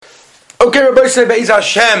Okay, Rabbi say Be'ez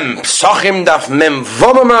Hashem, Psachim Daf Mem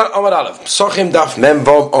Vav Amud Aleph. Psachim Daf Mem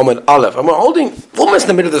Vav Amud Aleph. And we're holding almost in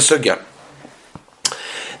the middle of the sugya.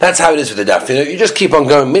 That's how it is with the daf. You just keep on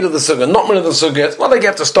going, middle of the sugya, not middle of the sugya. It's not like you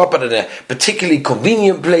have to stop it at a particularly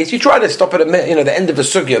convenient place. You try to stop it at the end of the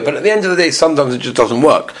sugya, but at the end of the day, sometimes it just doesn't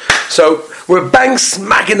work. So we're bang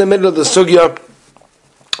smack in the middle of the sugya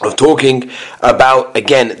of talking about,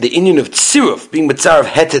 again, the inyan of tziruf, being mitzarav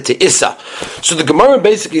heta to issa. So the Gemara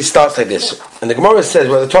basically starts like this. And the Gemara says,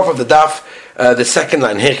 we're at the top of the daf, the second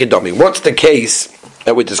line, Herkedomi. What's the case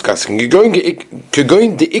that we're discussing? You're going to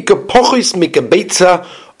ikapochis mikabeitza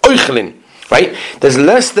oichlin, right? There's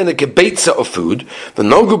less than a kebeitza of food, the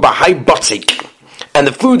nogu bahai botzik, and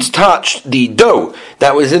the foods touched the dough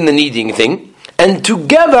that was in the kneading thing, and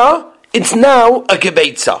together, it's now a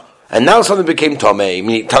kebeitza. And now something became tomei,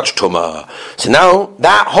 meaning it touched tumah. So now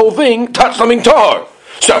that whole thing touched something tar.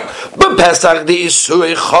 So, by Pesach the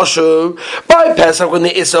isur choshev, by Pesach when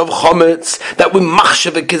the isur of chometz that we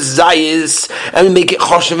machshav a kezayis and we make it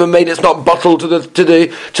choshev and made it's not bottled to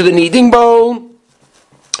the kneading bowl.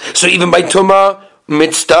 So even by tumah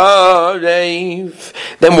mitztarev,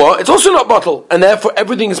 then what? It's also not bottled, and therefore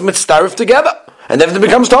everything is mitztarev together, and everything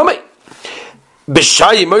becomes tomei.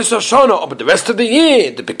 B'shayi Moshe Shana, but the rest of the year,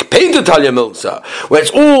 the Bekped Talia Milza, where it's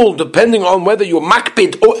all depending on whether you're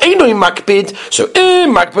makpid or ain't makpid. So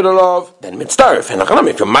makpid alav, then mitzdarif. And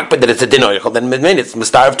if you're makpid that it's a din oichel, then it's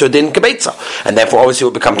mitzdarif to a din kebetza, and therefore obviously it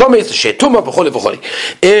will become tomei. It's a shetuma b'choli b'choli.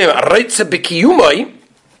 Reitze b'kiyumai.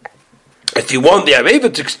 If you want the Areva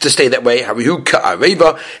to stay that way, Harihuka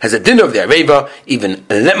Areva has a dinner of the Areva, even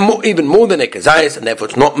more than a Kazayas, and therefore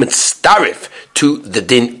it's not mitzdarif to the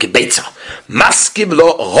din kebetza. Maskiv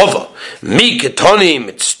lo rova, mi ketoni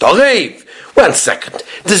mitzdarev. 1 second.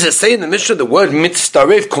 Does it say in the Mishnah the word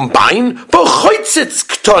mitzdarev combine? V'choitzitz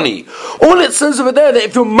ketoni. All it says over there that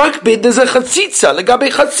if you're makbid, there's a chatzitza, legabe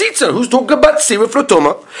chatzitza. Who's talking about sirif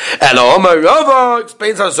lotoma? Elo Omer Rava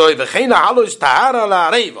explains Hazoi v'cheina halos tahara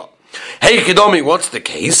la'areva. Hey Kedomi, what's the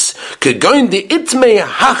case? Going the itmei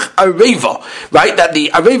hach areva, right? That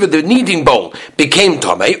the areva, the kneading bowl, became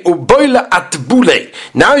tomei uboila atbule.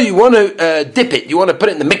 Now you want to dip it. You want to put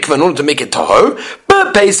it in the mikveh in order to make it tahor.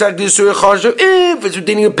 But Pesach d'isur chashav, if it's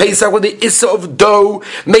dealing with Pesach with the issa of dough,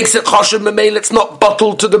 makes it chashav memel. It's not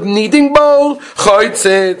bottled to the kneading bowl.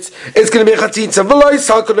 Chaytzit. It's going to be a chatzitza. V'loi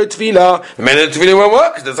salkoloi tefila. The minute tefila won't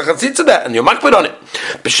work because there's a chatzitza there, and you're makbid on it.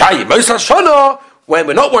 B'shayi Moshe Shana. When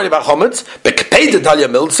we're not worried about chometz, but kaped talia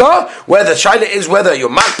milza, where the shaila is whether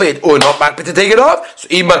you're makbid or not makbid to take it off. So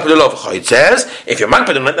even makbid alav, it says if you're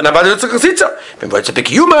makbid on it, then about it's a chatzitza. But it's a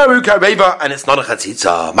pikiyuma ruka reva, and it's not a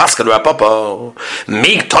chatzitza. Maskal rapapo,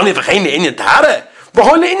 mig toni v'chein inyan tahare.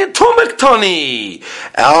 V'hoyle inyan tumek toni.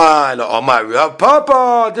 La omar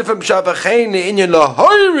rapapa different pshat v'chein inyan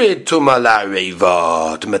lahoyrid tuma la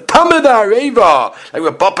reva to metamed la reva. Like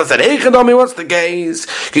what Papa said, hey Chedomi, what's the case?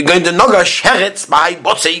 You're going to noga sheretz by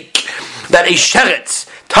botzik that a sheretz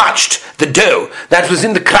touched the dough that was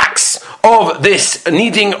in the cracks of this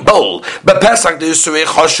kneading bowl. But Pesach the Yisrei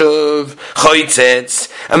Choshev Choitzetz,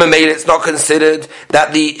 and it's not considered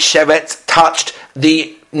that the sheretz touched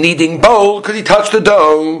the kneading bowl because he touched the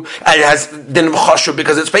dough, and it has din choshev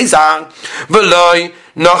because it's Pesach. V'loi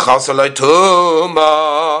nachas aloi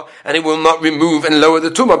tuma, and it will not remove and lower the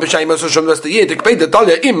tuma. B'shay Moshe Shom rest of the year. Dekpei the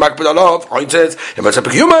talia im makbid alav. Choitzetz and it's a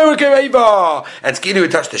pekiyuma ukereva, and skilu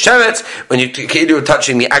touch the sheretz when you skilu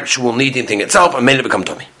touching the actual kneading thing itself, and made it become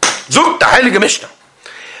tummy. Zuk the Heilige Mishnah.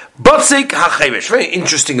 Botzik hacheresh. Very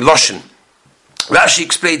interesting lashon. Rashi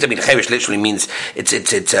explains, cheresh literally means it's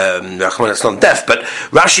not deaf, but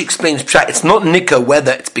Rashi explains it's not nikka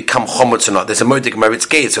whether it's become chomutz or not. There's a modik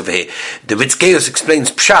Ritzgeus over here. The Ritzgeus explains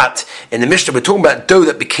pshat in the Mishnah. We're talking about dough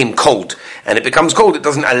that became cold, and it becomes cold. It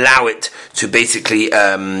doesn't allow it to basically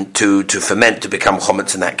to ferment to become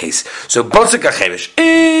chomutz in that case. So botzik cheresh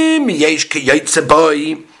im yesh kiyotze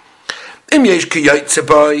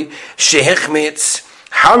boy shehechmitz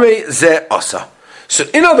hare ze asa. So,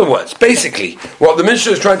 in other words, basically, what the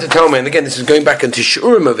Mishnah is trying to tell me, and again, this is going back into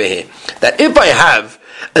Shurim over here, that if I have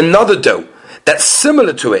another dough that's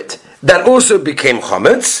similar to it, that also became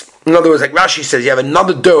chometz, in other words, like Rashi says, you have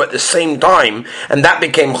another dough at the same time, and that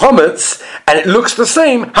became chometz, and it looks the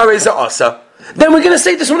same, hareza asa, then we're going to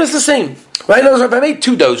say this one is the same. Right? In other words, if I made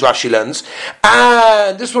 2 doughs, Rashi learns,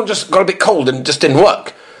 and this one just got a bit cold and just didn't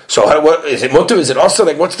work. So what, is it mutter? Is it also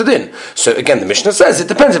like what's the din? So again, the Mishnah says it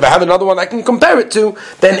depends. If I have another one I can compare it to,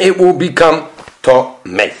 then it will become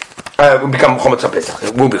tomei. It will become chometz HaPesach.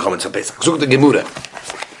 It will be chometz HaPesach. Zog the Gemura.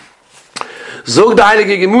 Zog the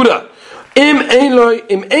Heilige Gemura. What's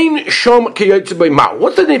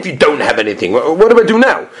the name if you don't have anything? What do I do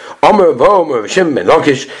now?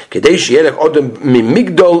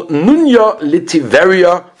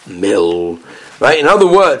 Right? In other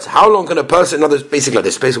words, how long can a person, basically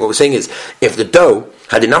what we're saying is, if the dough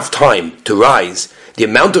had enough time to rise, the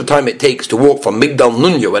amount of time it takes to walk from Migdal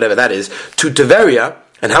Nunya, whatever that is, to Tiberia,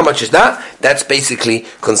 and how much is that? That's basically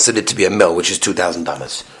considered to be a mil, which is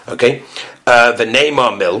 $2,000. Okay? The name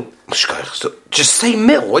of mil, so just say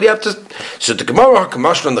mil. What do you have to? So the Gemara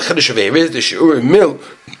Kamash on the Chedesh of is the Shiur mil,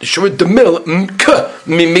 the Shiur the mil mi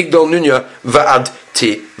Migdal Nunya va'ad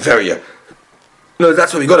Tiberia. No,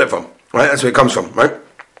 that's where we got it from. Right? That's where it comes from. Right?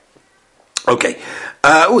 Okay.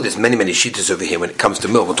 There's many shitas over here when it comes to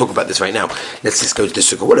mil. We'll talk about this right now. Let's just go to this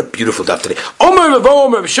sukkah. What a beautiful daf today. Omer Ravo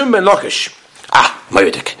Omer Shum ben Lakish.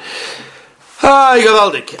 Moedik.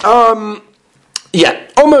 Gavaldik.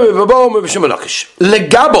 Omer Ravo Omer Shum ben Lakish.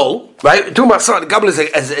 Legabel, right? Talking about someone. Legabel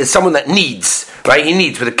is someone that needs, right? He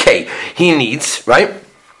needs with a K. He needs, right?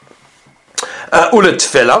 Ulet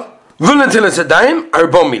tefillah, v'lentilas adayim,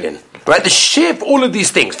 arbon milin. Right? The share for all of these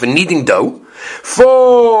things, for kneading dough,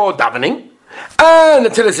 for davening, and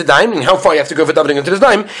until it's a dime, and how far you have to go for davening until it's a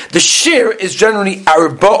dime, the share is generally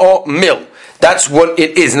arba'a mil. That's what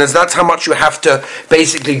it is, and that's how much you have to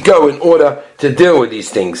basically go in order to deal with these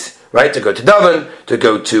things, right? To go to daven, to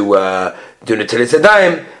go to do Natilas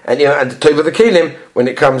Adayim, and to Tova the Kelim when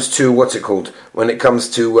it comes to when it comes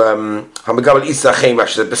to Hamagabal Isachem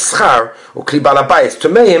Rash the Beschar or Klibal Abayis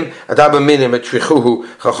Tumeim Adaba Minim Etrichuhu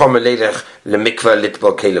Chachom Leilech Lemikva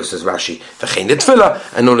Litbal Kelev says Rashi V'chein Litfila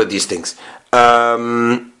and all of these things.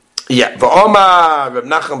 V'Omar Reb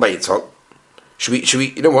Nachman Bayitzhak. Should we,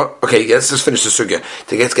 you know what? Okay, let's just finish the sugya.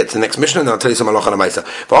 Let's get to the next mission, and then I'll tell you some halacha and ma'isa.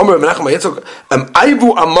 V'Omar Reb Nachman Bayitzhak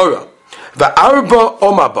Aivu Amora V'Arba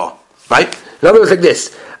Omaba. Right? In other words, like this.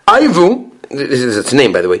 Aivu, this is its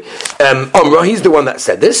name, by the way. Omra, he's the one that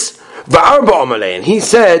said this. Va'arba Omale, and he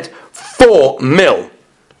said 4 mil.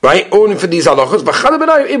 Right? Only for these halachos.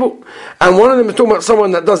 And one of them is talking about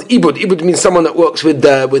someone that does ibud. Ibud means someone that works with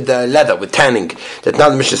leather, with tanning. That now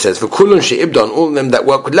the Mishnah says, for kulun she'ibdan, all of them that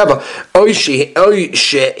work with leather, or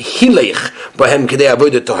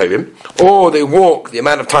they walk the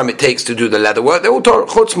amount of time it takes to do the leather work. They all talk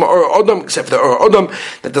chutzma or odom, except for the or odom.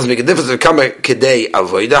 That doesn't make a difference.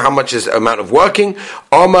 How much is the amount of working?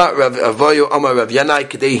 Oma Rav Avoyo, Oma Rav Yanai,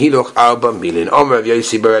 kedei hiloch arba milin. Oma Rav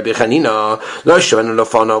Yosi b'Rabbi Chanina, lo shavanu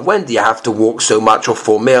lofana. When do you have to walk so much or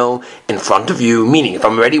 4 mil in front of you? Meaning, if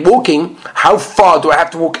I'm already walking, how far do I have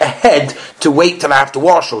to walk ahead to wait till I have to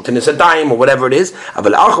wash or till it's a dime or whatever it is?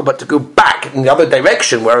 But to go back in the other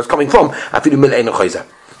direction where I was coming from, I feel mil ein choiza.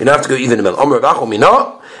 You don't have to go even a mil.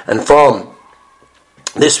 And from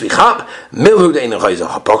this week up, milhu ein choiza.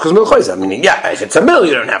 Hapakas mil choiza. Meaning, if it's a mil,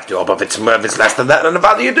 you don't have to. But if it's less than that, then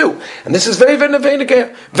about you do. And this is very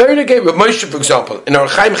negay. Very negay. With Moshe, for example, in our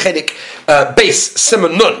Chaim Chedik base,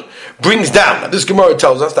 Simon Nun, brings down. This Gemara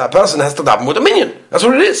tells us that a person has to daven with a minion. That's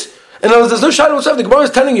what it is. In other words, there's no shadow of the Gemara is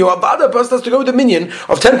telling you about the person has to go with a minion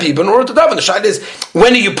of 10 people in order to daven. The shadow is,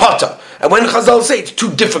 when are you potter? And when Chazal say it's too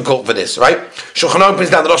difficult for this, right? Shulchan Aruch brings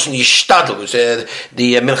down the Lashon Yishtadl, which the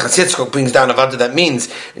Minchas Yitzchok brings down Avada. That means,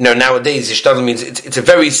 nowadays Yishtadl means it's a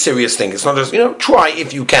very serious thing. It's not just, try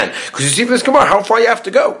if you can. Because you see from this Gemara how far you have to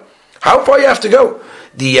go.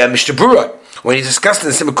 The Mishnah Berurah, when he discussed in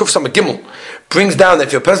the Simon Kuf Samah Gimel, brings down that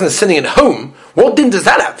if your person is sitting at home, what din does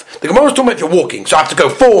that have? The Gemara is talking about if you're walking, so I have to go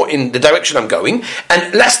 4 in the direction I'm going,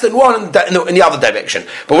 and less than 1 in the other direction.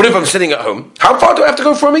 But what if I'm sitting at home? How far do I have to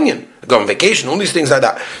go for a minyan? I go on vacation, all these things like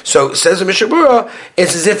that. So, says the Mishnah Berurah,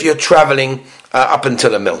 it's as if you're traveling up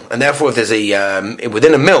until a mil. And therefore, if there's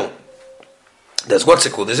within a mil, there's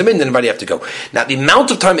there's a minute, everybody have to go. Now, the amount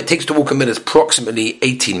of time it takes to walk a minute is approximately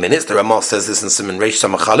 18 minutes. The Ramah says this in Simon Reish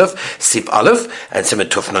Samach Aleph, Sif Aleph, and Simon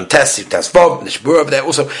Tuf Nun Tes, Sif Tes Vav, the Shbur over there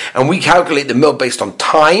also. And we calculate the mil based on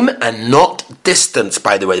time and not distance,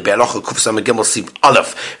 by the way. The Be'alocha Kuf Samach Gimel Sif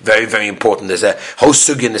Aleph. Very, very important. There's a whole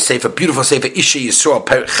sugi in the Sefer, beautiful Sefer, Isha Yisroel,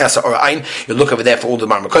 Perik Chesa or Ein. You look over there for all the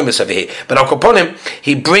Marmakomis over here. But Al Kaponim,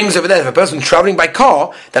 he brings over there, if a person traveling by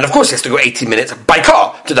car, then of course he has to go 18 minutes by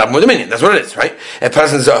car to daven with a minyan. That's what it is, right? A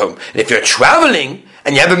person's at home. And if you're traveling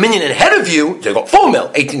and you have a minyan ahead of you, so you've got 4 mil,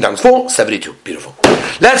 18 times 4, 72. Beautiful.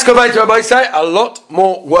 Let's go back to Rabbi Say. A lot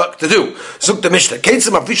more work to do. Zuk the Mishnah.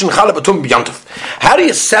 How do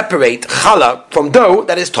you separate challah from dough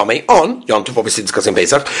that is tomei on Yontif? Obviously discussing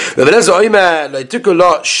Pesach. Right,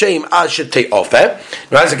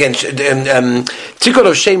 again, tikkun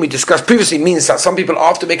of shame we discussed previously means that some people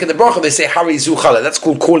after making the bracha they say Hari zu challah. That's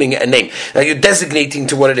called calling it a name. Now you're designating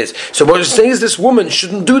to what it is. So what you're saying is this woman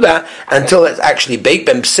shouldn't do that until it's actually baked. bake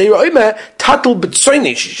ben b'seira omer tatel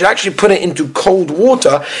b'tzoyni. She should actually put it into cold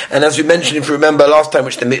water. And as we mentioned, if you remember last time,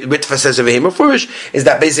 which the Ritva says over here, Mefurish, is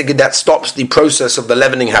that basically that stops the process of the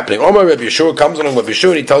leavening happening. Omar Rabbi Yeshua comes along with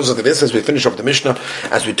Yeshua and he tells us this as we finish off the Mishnah,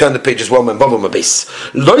 as we turn the page as well. This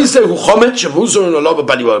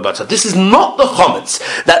is not the chometz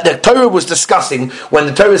that the Torah was discussing when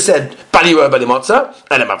the Torah said bali roa bali matzah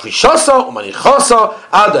and mafrishasa or manichasa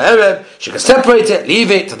ad erev. She can separate it,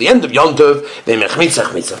 leave it to the end of Yom Tov. Then mechmitza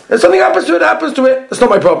chmitza. If something happens to it, happens to it. It's not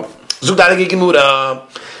my problem. Zugdarege gemura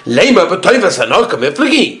leima b'toivas hanokam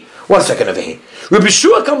eflegi. 1 second over here. Rabbi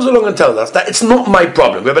Shua comes along and tells us that it's not my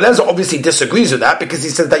problem. Rabbi Elazar obviously disagrees with that because he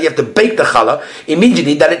says that you have to bake the challah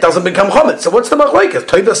immediately that it doesn't become chometz. So what's the machlokes?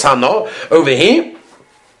 Toivas hano over here.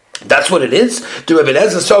 That's what it is. Do Rabbi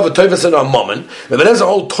Elazar solve a Tovas and a Mammon? Rabbi Elazar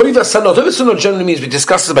hold Tovas and Tovas and generally means we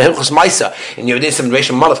discussed this by Hilchos Maisa in Yehudim and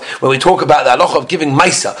Rishon Malach when we talk about the halacha of giving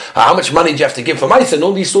Maisa. How much money do you have to give for Maisa and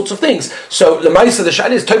all these sorts of things? So the Maisa, the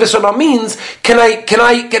Shad is Tovas and means can I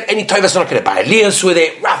get any Tovas and can I buy lias with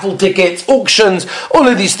it, raffle tickets, auctions, all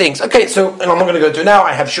of these things. Okay, so and I'm not going to go to now.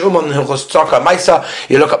 I have Shu'um on Hilchos Tzaka Maisa.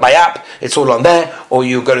 You look at my app, it's all on there, or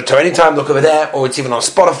you go to Torah Anytime, look over there, or it's even on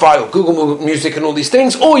Spotify or Google Music and all these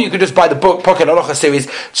things, or you could just buy the book Pocket Halacha series,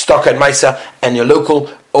 Tzaka and Maisa, and your local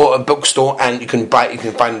or a bookstore, and you can find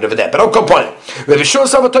it over there. But I'll go point. Rabbi Shua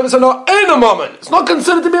Savatovas are ain't a moment. It's not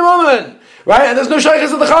considered to be a moment. Right? And there's no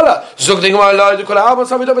shaykhs of the challah. Zugding my life, the kula album,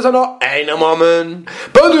 Savatovas are not ain't a moment.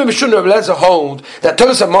 Both Rabbi Shua and Rabbi Elazar hold that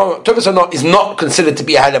Tovas is not considered to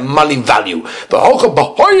be had a money value. But Hocha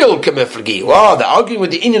B'Hoyel Kemeflegi. Wow, they're arguing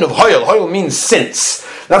with the Indian of Hoyel. Hoyel means since.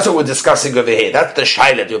 That's what we're discussing over here. That's the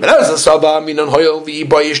shayla.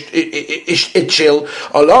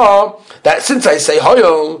 That since I say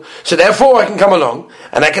hoyol, so therefore I can come along,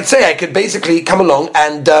 and I could say I could basically come along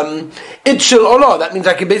and itchil Allah. That means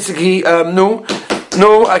I can basically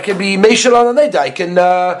I can be meishel on the neder. I can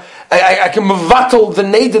mevatel the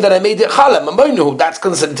neder that I made it challah. That's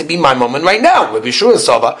considered to be my moment right now. Rabbi Shua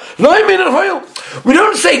Sava. No, I mean it hoyol. We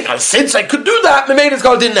don't say since I could do that, my maid is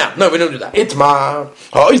called in now. No, we don't do that. Itma.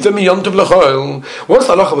 What's the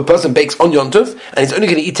halacha of a person bakes on Yom Tov and he's only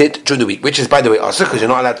going to eat it during the week, which is, by the way, asur because you're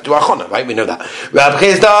not allowed to do achona, right? We know that. Rab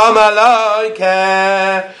Chisda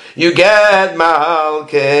Maloike. You get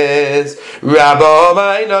Malkes. Rabbo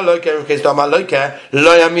Maina Loike. Rab Chisda Maloike.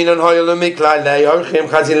 Lo Yaminon Hoyel Miklai Le Orchim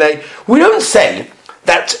Chazilei. We don't say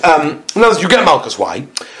that, in other words, you get Malchus. Why?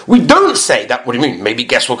 We don't say that. What do you mean? Maybe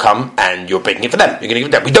guests will come and you're baking it for them. You're going to give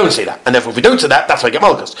it them. We don't say that. And therefore, if we don't say that, that's why you get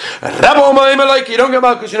Malchus. You don't get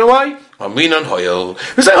Malchus. You know why? We say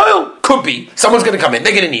Hoyel. Could be. Someone's going to come in.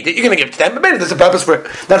 They're going to need it. You're going to give it to them. But maybe there's a purpose for it.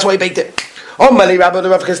 That's why you baked it. According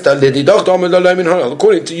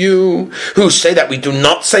to you, who say that we do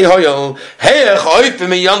not say Hoyel,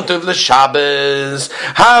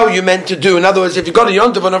 how you meant to do? In other words, if you got a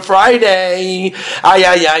Yontiv on a Friday,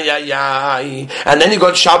 and then you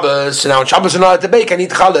got Shabbos, so now on Shabbos you're not allowed to bake, I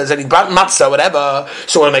need challahs, I need matzah, whatever,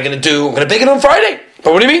 so what am I going to do? I'm going to bake it on Friday.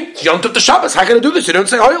 But what do you mean? It's Yom Tov to Shabbos. How can I do this? You don't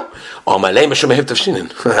say Hoyel. Oh, my name is Shemah Tavshinin.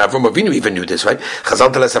 Avram Avinu even knew this, right?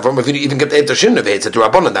 Chazal tell us Avram Avinu even get the Tavshinin of it. It's a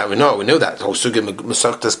Durabon that we know that. Hosukim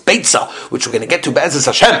Masaktas Beitza, which we're going to get to Be'ezus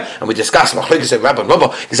Hashem, and we discuss Machlokes and Rabban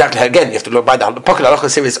Rava. Exactly again, you have to look by the Pocket Halacha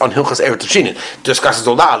series on Hilchos Erev Tavshinin. Discusses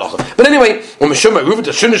all that halacha. But anyway, when Meshumah Ruven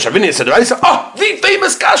Tavshinin Shavini said, the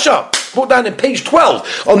famous Kasha, put down in page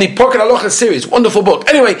 12 on the Pocket Halacha series, wonderful book.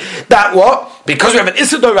 Anyway, that what? Because we have an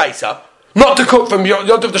Issa Doraisa. Not to cook from Yom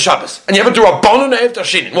Tov to Shabbos. And you have a Durabon and a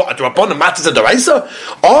Tashinin. What, a Durabon and matters a Doraisa?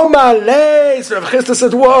 Oh my lay! So Rav Chisda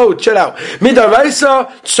said, whoa, chill out. Midoraisa,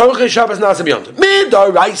 Tzorchei Shabbos Nasa Yom Tov.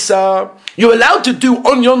 Midoraisa. You're allowed to do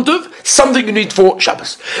on Yom Tov something you need for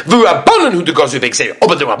Shabbos. V'Rabbanan who does with Exeil. Oh,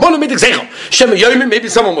 but the Rabbanan made Exeil. Shema Yomi, maybe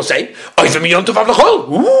someone will say, oh, if I'm Yom Tov Avlachol.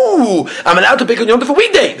 Ooh, I'm allowed to bake on Yom Tov for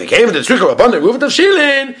weekday. They came with the Tzricha Rabbanan, Ruvat of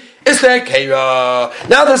Shilin. It's their Keira.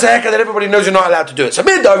 Now there's a heka that everybody knows you're not allowed to do it. So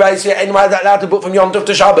Midoraisa, anyone is allowed to put from Yom Tov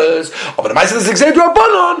to Shabbos. Oh, but the Maisa is Exeil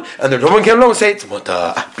Rabbanan. And the Rabbanan came along and said,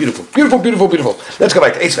 beautiful, beautiful, beautiful, beautiful. Let's go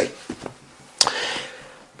back to Esvei.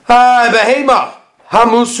 Behema.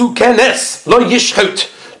 Hamusu kenes lo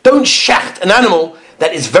yishchot. Don't shacht an animal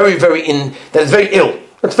that is very ill. That's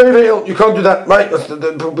very, very ill. You can't do that, right?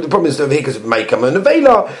 The problem is the vehicles may come in a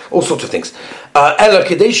vela, all sorts of things.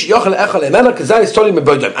 Unless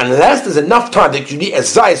there's enough time that you need a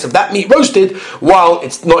zayis of that meat roasted while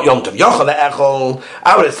it's not Yom Tov.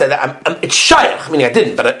 I would have said that it's shayach, meaning I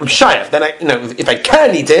didn't, but I'm shayach. Then if I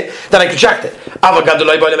can eat it, then I can shacht it.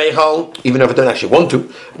 Even if I don't actually want to.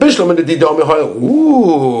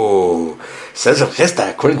 Ooh. Says Rav Chisda,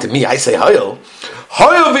 according to me, I say Hayel.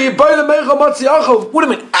 Hayel v'yibayla meicha matzi achov. What do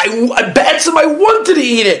you mean? I wanted to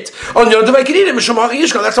eat it. On Yom Tov I can eat it. Mishum ha'chi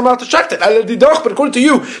yishkal. That's how I'm allowed to check it. But according to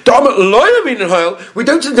you, the Amar loya v'yin Hayel. We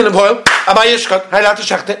don't sit in the Hayel. Amar yishkal. I'm allowed to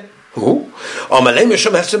check it. Who? What do you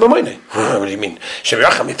mean?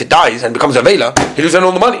 If it dies and becomes a vela, he loses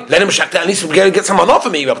all the money. Let him check that. At least get someone off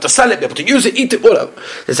of me. Be able to sell it. Be able to use it. Eat it. Whatever.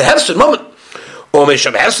 There's a hefsed moment. Whoa! There's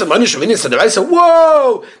an issa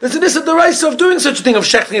deraisa of doing such a thing of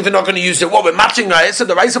shechting if you're not going to use it. What, we're matching the issa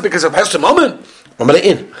deraisa because of hefsed moment?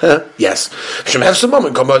 Yes. Because of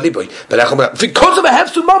a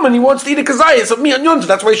hefsed moment, he wants to eat a kazayas of me on Yontif.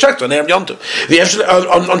 That's why he shechted on Yontif.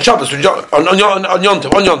 On Shabbos, on Yontif.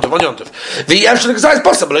 The hefsed kazayas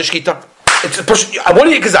possible. I want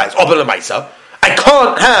to eat kazayas. I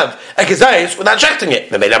can't have a kazayas without shechting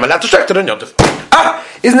it. Maybe I'm allowed to shecht it on Yontif.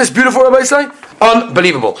 Isn't this beautiful, Rabbi Say?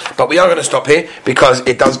 Unbelievable. But we are going to stop here because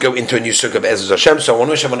it does go into a new sukkah of Ezra Hashem. So I want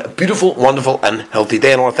to wish everyone a beautiful, wonderful, and healthy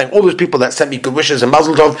day. And I want to thank all those people that sent me good wishes and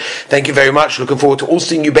mazel tov. Thank you very much. Looking forward to all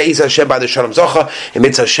seeing you Be'ez Hashem by the Shalom Zocha in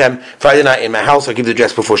Mitzvah Hashem Friday night in my house. I'll give the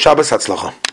address before Shabbos. Hatzlacha.